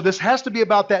 And so this has to be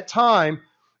about that time.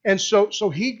 And so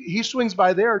he swings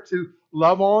by there to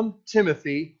love on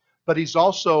Timothy, but he's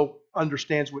also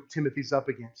understands what Timothy's up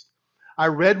against. I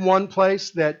read one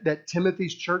place that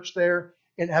Timothy's church there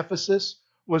in Ephesus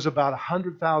was about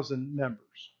 100,000 members.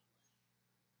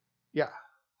 Yeah,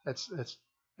 that's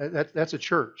a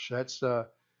church. That's a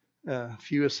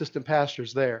few assistant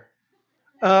pastors there.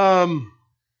 But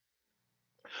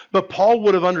Paul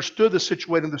would have understood the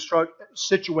situations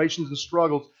and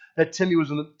struggles that Timothy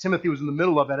was in the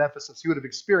middle of at Ephesus. He would have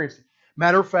experienced it.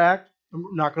 Matter of fact, I'm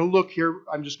not going to look here.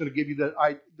 I'm just going to give you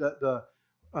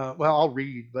I'll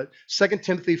read. But 2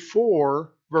 Timothy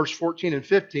 4, verse 14 and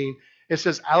 15, it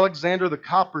says, Alexander the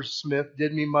coppersmith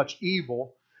did me much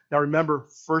evil. Now remember,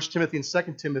 1 Timothy and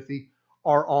 2 Timothy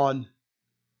are on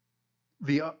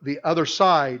the other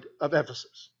side of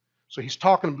Ephesus. So he's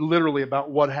talking literally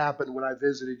about what happened when I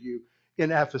visited you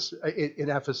in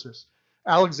Ephesus.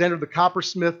 Alexander the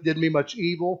coppersmith did me much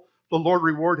evil. The Lord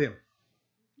reward him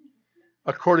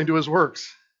according to his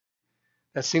works.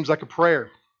 That seems like a prayer.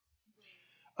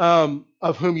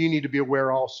 Of whom you need to be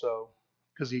aware also,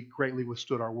 because he greatly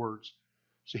withstood our words.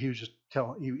 So he was just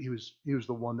telling. He was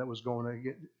the one that was going to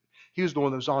get. He was the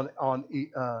one that was on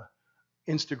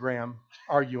Instagram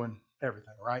arguing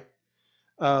everything, right?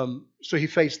 So he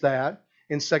faced that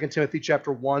in 2 Timothy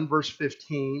chapter 1, verse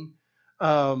 15.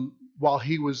 While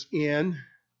he was in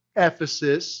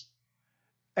Ephesus,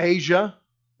 Asia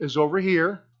is over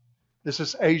here. This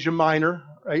is Asia Minor.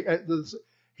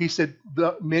 He said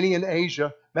many in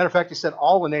Asia. Matter of fact, he said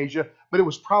all in Asia, but it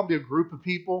was probably a group of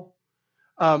people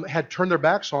had turned their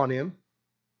backs on him.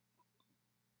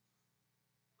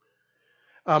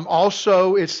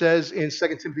 Also, it says in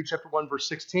 2 Timothy chapter 1, verse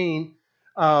 16,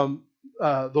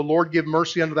 the Lord give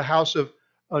mercy unto the house of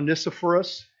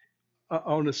Onesiphorus.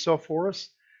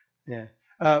 Yeah.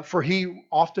 For he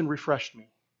often refreshed me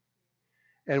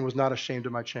and was not ashamed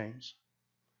of my chains.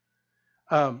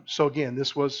 So again,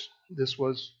 this was,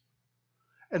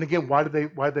 and again, why did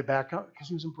they back up? Because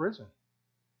he was in prison.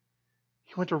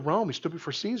 He went to Rome. He stood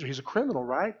before Caesar. He's a criminal,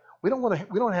 right? We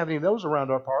don't have any of those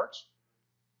around our parts.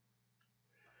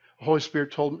 The Holy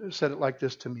Spirit said it like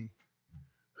this to me.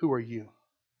 Who are you?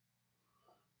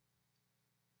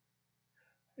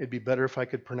 It'd be better if I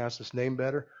could pronounce this name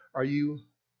better. Are you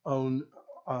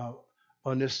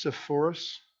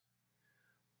Onesiphorus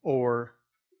or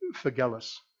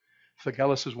Phygellus?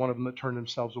 Phygellus is one of them that turned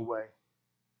themselves away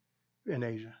in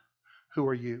Asia. Who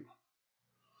are you?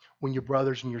 When your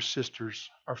brothers and your sisters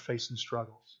are facing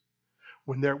struggles,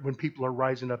 when people are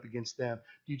rising up against them,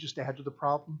 do you just add to the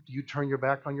problem? Do you turn your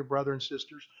back on your brother and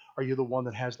sisters? Are you the one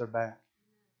that has their back?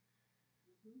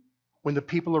 When the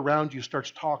people around you starts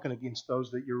talking against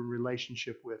those that you're in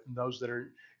relationship with, and those that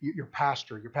are your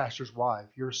pastor, your pastor's wife,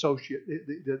 your associate,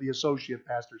 the associate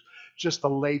pastors, just the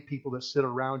lay people that sit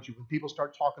around you, when people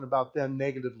start talking about them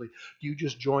negatively, do you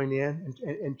just join in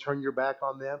and turn your back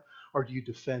on them, or do you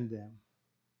defend them?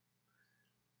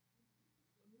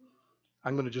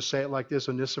 I'm going to just say it like this.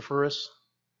 Onesiphorus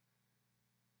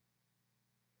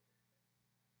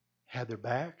had their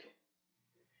back,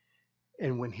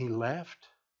 and when he left,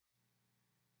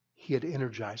 he had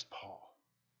energized Paul.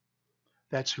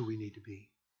 That's who we need to be.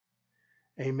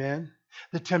 Amen.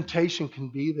 The temptation can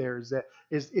be there is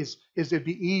it'd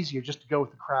be easier just to go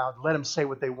with the crowd, let them say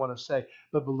what they want to say.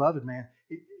 But beloved, man,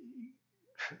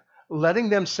 letting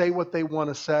them say what they want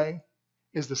to say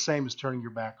is the same as turning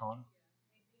your back on them.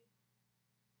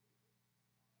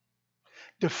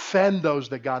 Defend those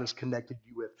that God has connected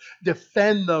you with.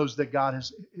 Defend those that God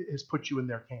has put you in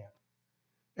their camp.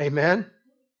 Amen.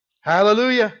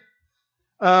 Hallelujah.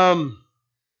 But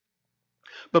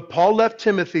Paul left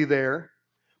Timothy there,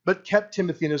 but kept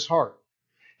Timothy in his heart.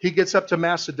 He gets up to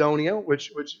Macedonia,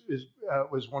 which was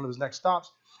one of his next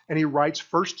stops, and he writes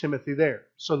 1 Timothy there.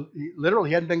 So he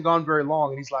hadn't been gone very long,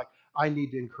 and he's like, I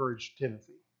need to encourage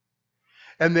Timothy.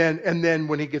 And then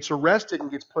when he gets arrested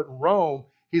and gets put in Rome,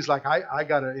 he's like, I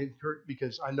got to encourage,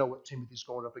 because I know what Timothy's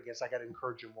going up against. I got to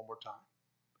encourage him one more time.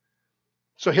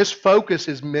 So his focus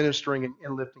is ministering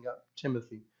and lifting up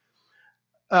Timothy.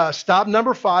 Stop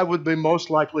number 5 would be most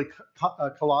likely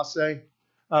Colossae,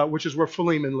 which is where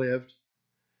Philemon lived.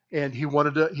 And he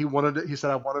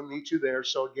said, I want to meet you there.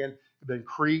 So again, then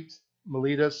Crete,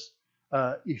 Miletus,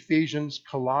 Ephesians,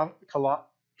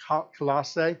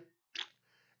 Colossae.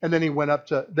 And then he went up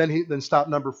to, then stop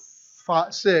number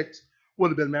 6 would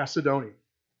have been Macedonia.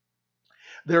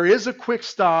 There is a quick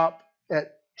stop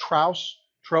at Troas,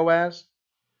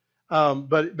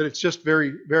 but it's just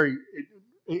very, very,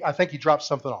 I think he dropped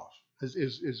something off,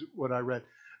 is what I read.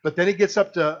 But then he gets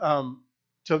up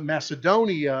to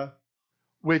Macedonia,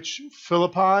 which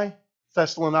Philippi,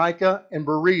 Thessalonica, and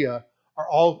Berea are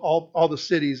all the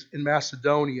cities in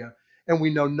Macedonia. And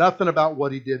we know nothing about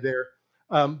what he did there.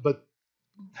 But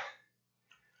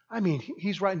I mean,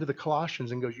 he's writing to the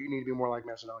Colossians and goes, you need to be more like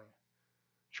Macedonia.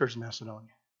 Church of Macedonia.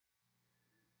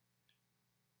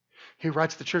 He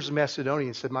writes to the Church of Macedonia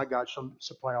and said, my God shall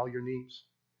supply all your needs.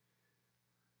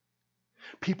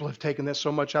 People have taken that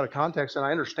so much out of context, and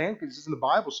I understand because it's in the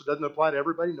Bible, so it doesn't apply to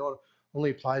everybody. No, it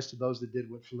only applies to those that did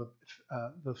what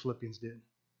the Philippians did.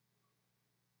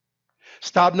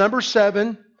 Stop number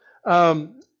 7.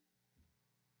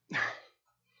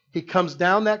 He comes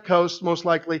down that coast, most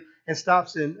likely, and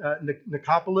stops in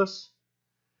Nicopolis.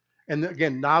 And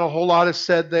again, not a whole lot is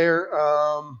said there.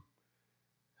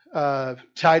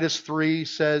 Titus 3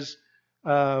 says,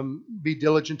 be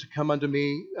diligent to come unto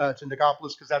me to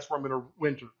Nicopolis, because that's where I'm going to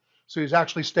winter. So he's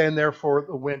actually staying there for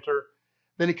the winter.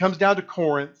 Then he comes down to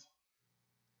Corinth,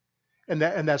 and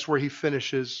that's where he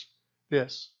finishes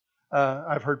this.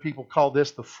 I've heard people call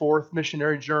this the 4th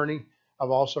missionary journey. I've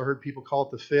also heard people call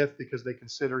it the 5th because they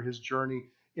consider his journey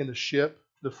in the ship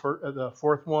the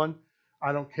 4th one.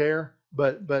 I don't care,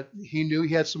 but he knew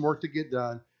he had some work to get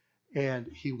done, and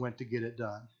he went to get it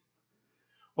done.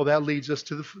 Well, that leads us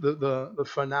to the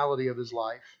finality of his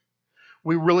life.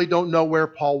 We really don't know where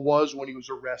Paul was when he was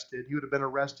arrested. He would have been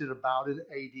arrested about in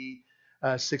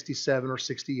AD 67 or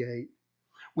 68.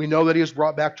 We know that he was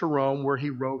brought back to Rome, where he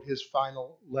wrote his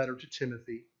final letter to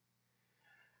Timothy.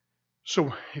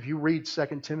 So if you read 2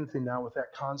 Timothy now with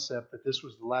that concept that this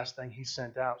was the last thing he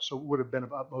sent out, so it would have been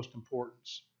of utmost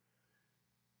importance.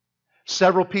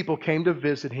 Several people came to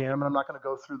visit him, and I'm not going to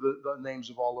go through the names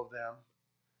of all of them.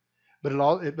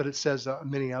 But it says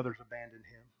many others abandoned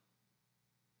him.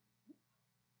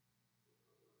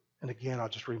 And again, I'll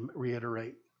just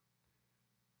reiterate.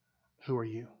 Who are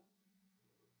you?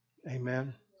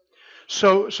 Amen.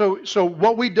 So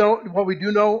what we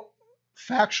do know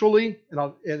factually,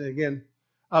 and again,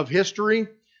 of history,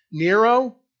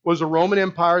 Nero was a Roman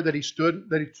Empire that he stood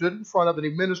in front of and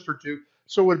he ministered to.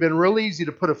 So it would have been real easy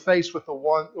to put a face with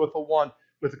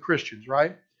the Christians,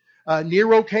 right?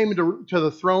 Nero came to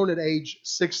the throne at age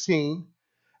 16,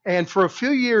 and for a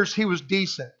few years he was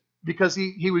decent because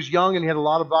he was young and he had a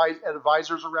lot of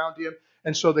advisors around him,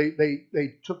 and so they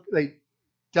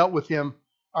dealt with him,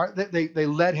 they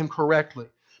led him correctly.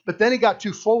 But then he got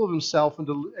too full of himself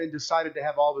and decided to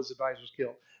have all of his advisors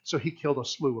killed. So he killed a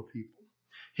slew of people.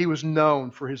 He was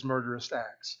known for his murderous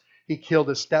acts. He killed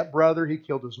his stepbrother. He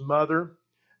killed his mother.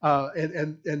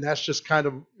 And that's just kind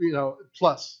of,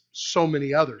 plus so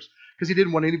many others. Because he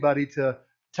didn't want anybody to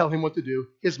tell him what to do.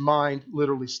 His mind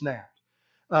literally snapped.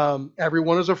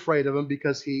 Everyone was afraid of him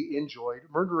because he enjoyed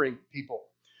murdering people.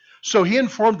 So he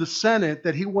informed the Senate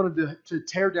that he wanted to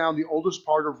tear down the oldest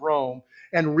part of Rome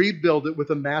and rebuild it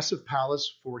with a massive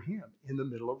palace for him in the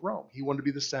middle of Rome. He wanted to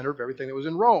be the center of everything that was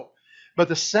in Rome. But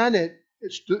the Senate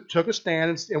took a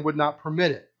stand and would not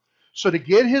permit it. So to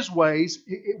get his way,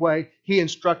 he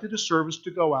instructed his servants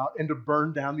to go out and to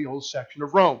burn down the old section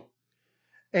of Rome.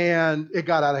 And it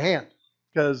got out of hand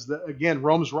because, again,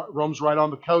 Rome's right on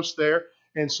the coast there.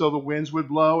 And so the winds would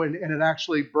blow, and it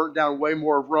actually burnt down way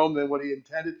more of Rome than what he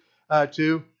intended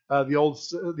to. The old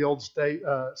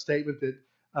statement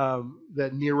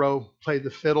that Nero played the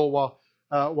fiddle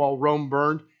while Rome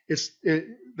burned.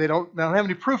 They don't have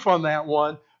any proof on that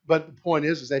one, but the point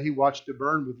is that he watched it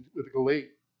burn with glee.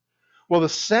 Well, the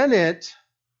Senate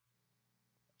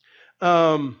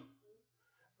found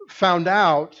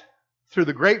out through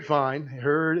the grapevine,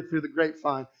 heard it through the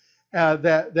grapevine,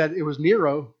 that it was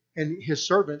Nero and his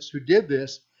servants who did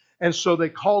this, and so they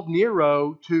called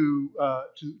Nero to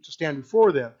stand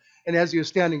before them. And as he was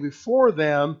standing before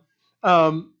them,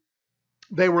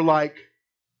 they were like,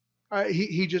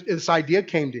 this idea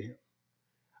came to him.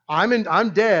 I'm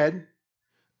dead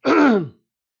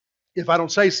if I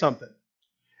don't say something.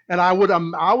 And I would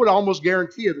almost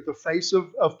guarantee you that the face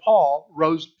of Paul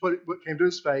came to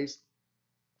his face.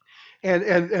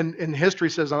 And history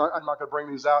says, I'm not going to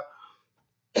bring these out,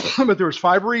 but there was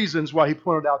 5 reasons why he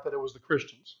pointed out that it was the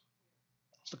Christians.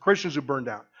 It's the Christians who burned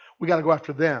down. We got to go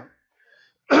after them.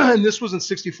 And this was in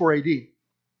 64 AD.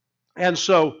 And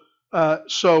so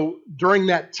during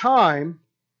that time,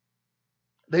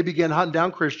 they began hunting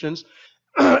down Christians,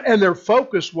 and their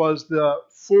focus was the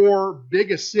 4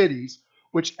 biggest cities,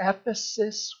 which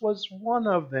Ephesus was one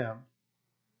of them.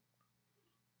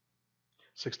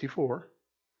 64.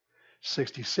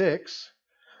 66,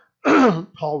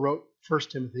 Paul wrote 1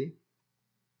 Timothy.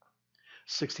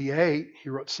 68, he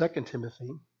wrote 2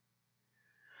 Timothy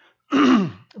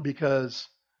because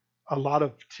a lot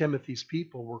of Timothy's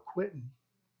people were quitting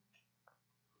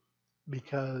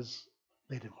because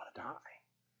they didn't want to die.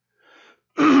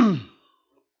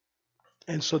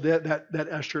 And so that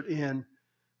ushered in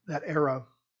that era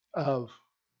of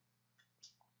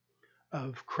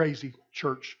crazy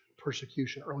church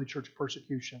persecution, early church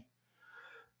persecution.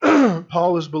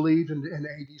 Paul is believed in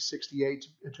AD 68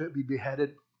 to be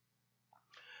beheaded.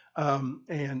 And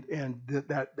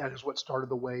that is what started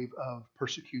the wave of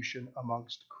persecution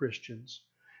amongst Christians.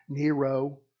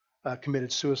 Nero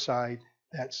committed suicide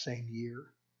that same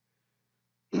year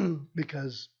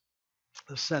because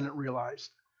the Senate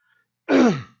realized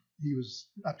he was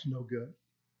up to no good.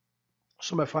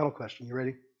 So my final question, you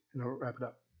ready? And I'll wrap it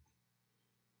up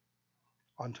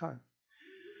on time.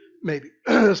 Maybe.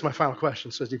 That's my final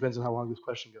question, so it depends on how long this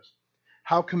question goes.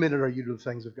 How committed are you to the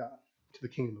things of God, to the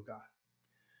kingdom of God?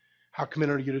 How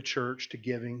committed are you to church, to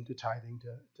giving, to tithing,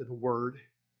 to the word?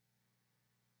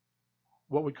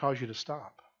 What would cause you to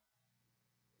stop?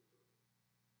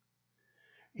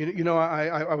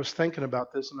 I was thinking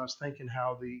about this, and I was thinking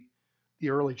how the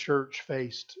early church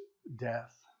faced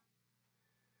death.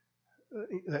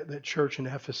 That church in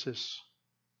Ephesus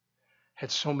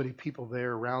had so many people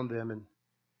there around them,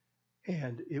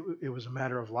 and it was a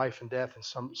matter of life and death. And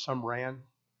some ran,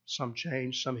 some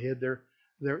changed, some hid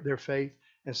their faith,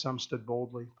 and some stood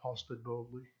boldly. Paul stood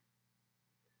boldly.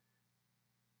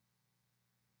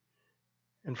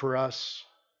 And for us,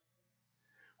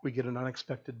 we get an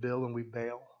unexpected bill and we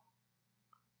bail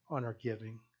on our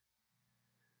giving.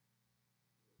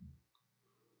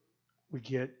 We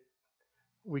get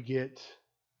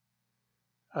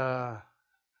I'm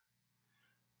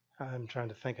trying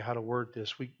to think of how to word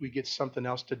this. We get something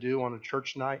else to do on a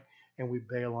church night and we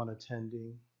bail on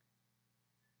attending.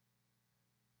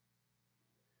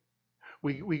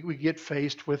 We get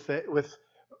faced with it,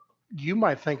 you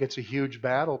might think it's a huge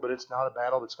battle, but it's not a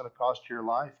battle that's going to cost you your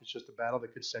life. It's just a battle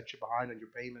that could set you behind on your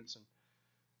payments,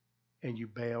 and you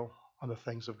bail on the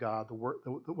things of God,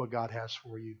 what God has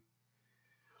for you.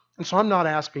 And so I'm not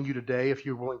asking you today if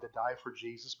you're willing to die for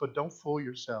Jesus, but don't fool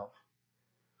yourself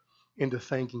into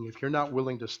thinking if you're not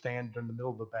willing to stand in the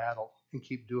middle of the battle and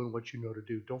keep doing what you know to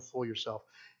do, don't fool yourself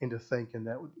into thinking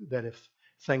that if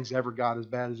things ever got as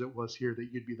bad as it was here, that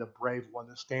you'd be the brave one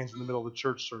that stands in the middle of the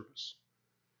church service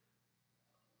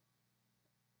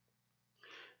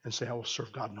and say, I will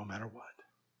serve God no matter what.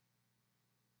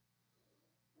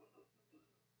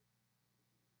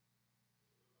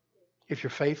 If you're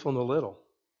faithful in the little,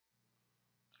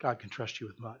 God can trust you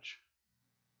with much.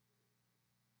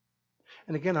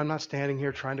 And again, I'm not standing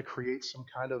here trying to create some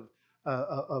kind of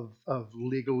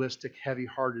legalistic,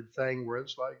 heavy-hearted thing where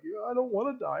it's like, I don't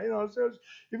want to die. It says,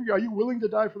 are you willing to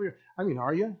die for the? I mean,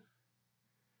 are you?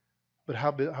 But how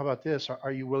about this?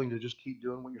 Are you willing to just keep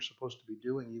doing what you're supposed to be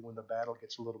doing even when the battle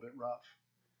gets a little bit rough?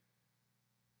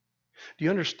 Do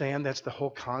you understand that's the whole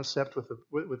concept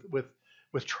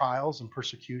with trials and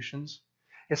persecutions?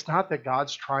 It's not that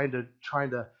God's trying to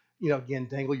again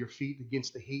dangle your feet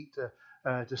against the heat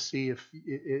to see if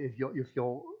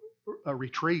you'll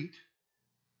retreat.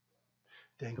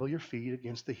 Dangle your feet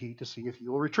against the heat to see if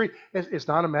you'll retreat. It's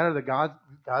not a matter that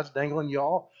God's dangling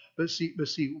y'all, but see,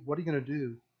 what are you going to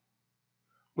do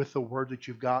with the word that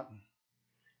you've gotten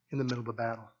in the middle of the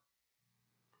battle?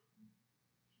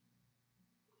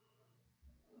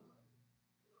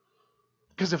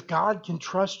 Because if God can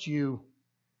trust you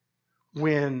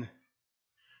when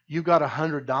you got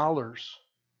 $100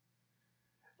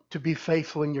 to be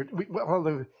faithful in your,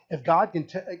 if God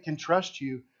can trust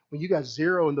you when you got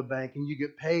zero in the bank and you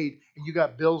get paid and you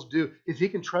got bills due, if He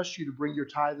can trust you to bring your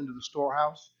tithe into the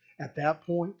storehouse at that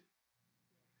point,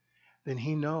 then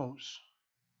He knows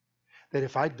that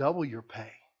if I double your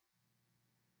pay,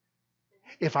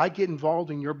 if I get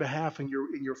involved in your behalf and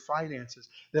in your finances,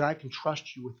 then I can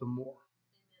trust you with the more.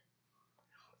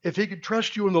 If He can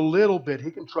trust you in the little bit,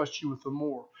 He can trust you with the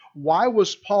more. Why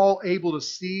was Paul able to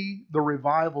see the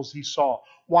revivals he saw?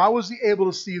 Why was he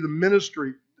able to see the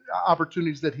ministry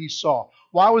opportunities that he saw?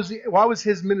 Why was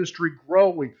his ministry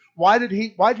growing? Why did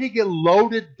he get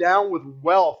loaded down with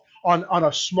wealth on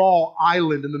a small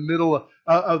island in the middle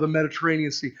of the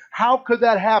Mediterranean Sea? How could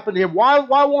that happen to him? Why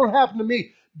won't it happen to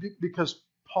me? Because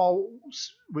Paul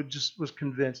was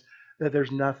convinced that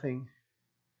there's nothing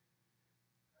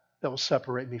that will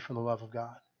separate me from the love of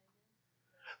God.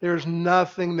 There's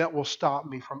nothing that will stop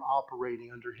me from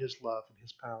operating under His love and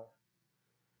His power.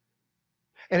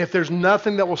 And if there's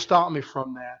nothing that will stop me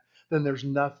from that, then there's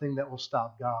nothing that will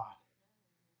stop God.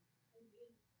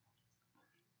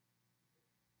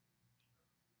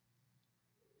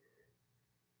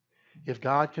 If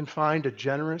God can find a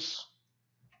generous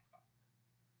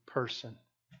person,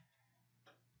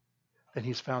 then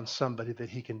He's found somebody that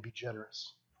He can be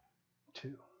generous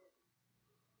to.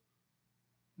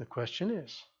 The question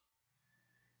is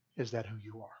that who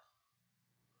you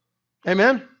are?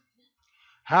 Amen?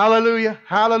 Hallelujah.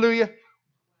 Hallelujah.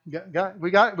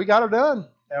 We got her done.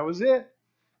 That was it.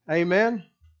 Amen.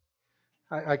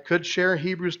 I could share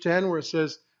Hebrews 10 where it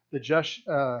says the just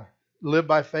live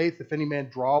by faith. If any man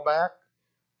draw back,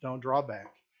 don't draw back.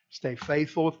 Stay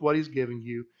faithful with what He's giving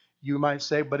you. You might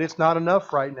say, but it's not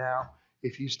enough right now.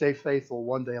 If you stay faithful,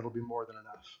 one day it'll be more than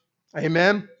enough.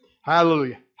 Amen.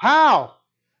 Hallelujah. How?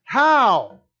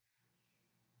 How?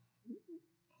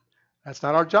 That's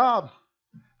not our job.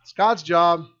 It's God's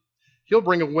job. He'll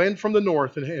bring a wind from the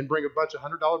north and bring a bunch of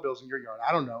 $100 bills in your yard.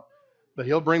 I don't know. But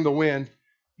He'll bring the wind.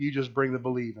 You just bring the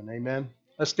believing. Amen.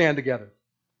 Let's stand together.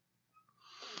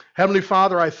 Heavenly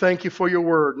Father, I thank You for Your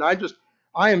word. And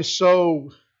I'm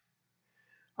so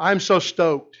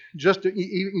stoked just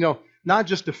to, not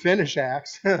just to finish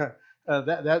Acts.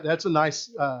 That's a nice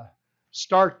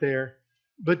start there.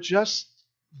 But just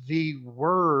the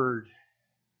word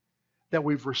that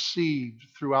we've received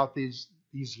throughout these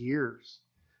years,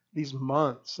 these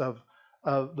months of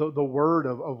the word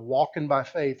of walking by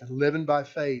faith and living by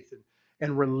faith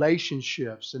and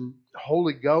relationships and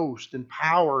Holy Ghost and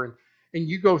power and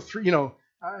you go through,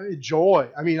 joy.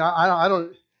 I mean, I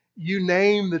don't. You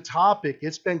name the topic,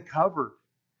 it's been covered.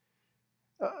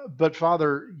 But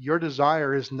Father, Your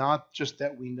desire is not just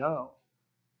that we know.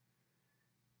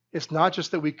 It's not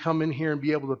just that we come in here and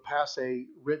be able to pass a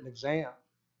written exam.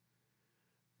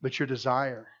 But Your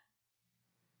desire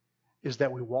is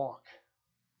that we walk.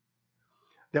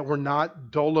 That we're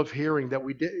not dull of hearing, that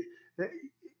that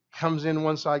comes in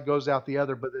one side, goes out the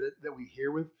other, but that we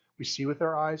see with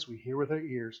our eyes, we hear with our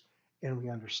ears, and we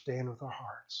understand with our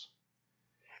hearts.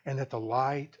 And that the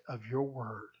light of Your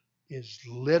word is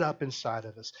lit up inside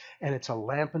of us, and it's a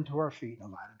lamp unto our feet and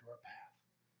a light unto our path.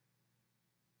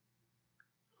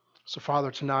 So, Father,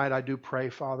 tonight I do pray,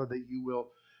 Father, that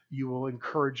You will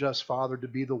encourage us, Father, to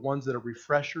be the ones that are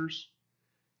refreshers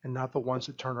and not the ones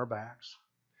that turn our backs.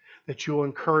 That You will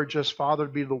encourage us, Father,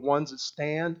 to be the ones that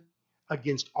stand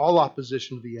against all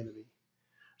opposition of the enemy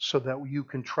so that You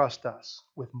can trust us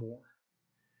with more.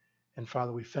 And,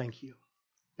 Father, we thank You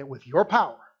that with Your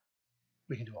power,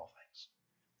 we can do all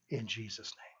things. In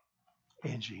Jesus'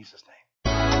 name. In Jesus' name.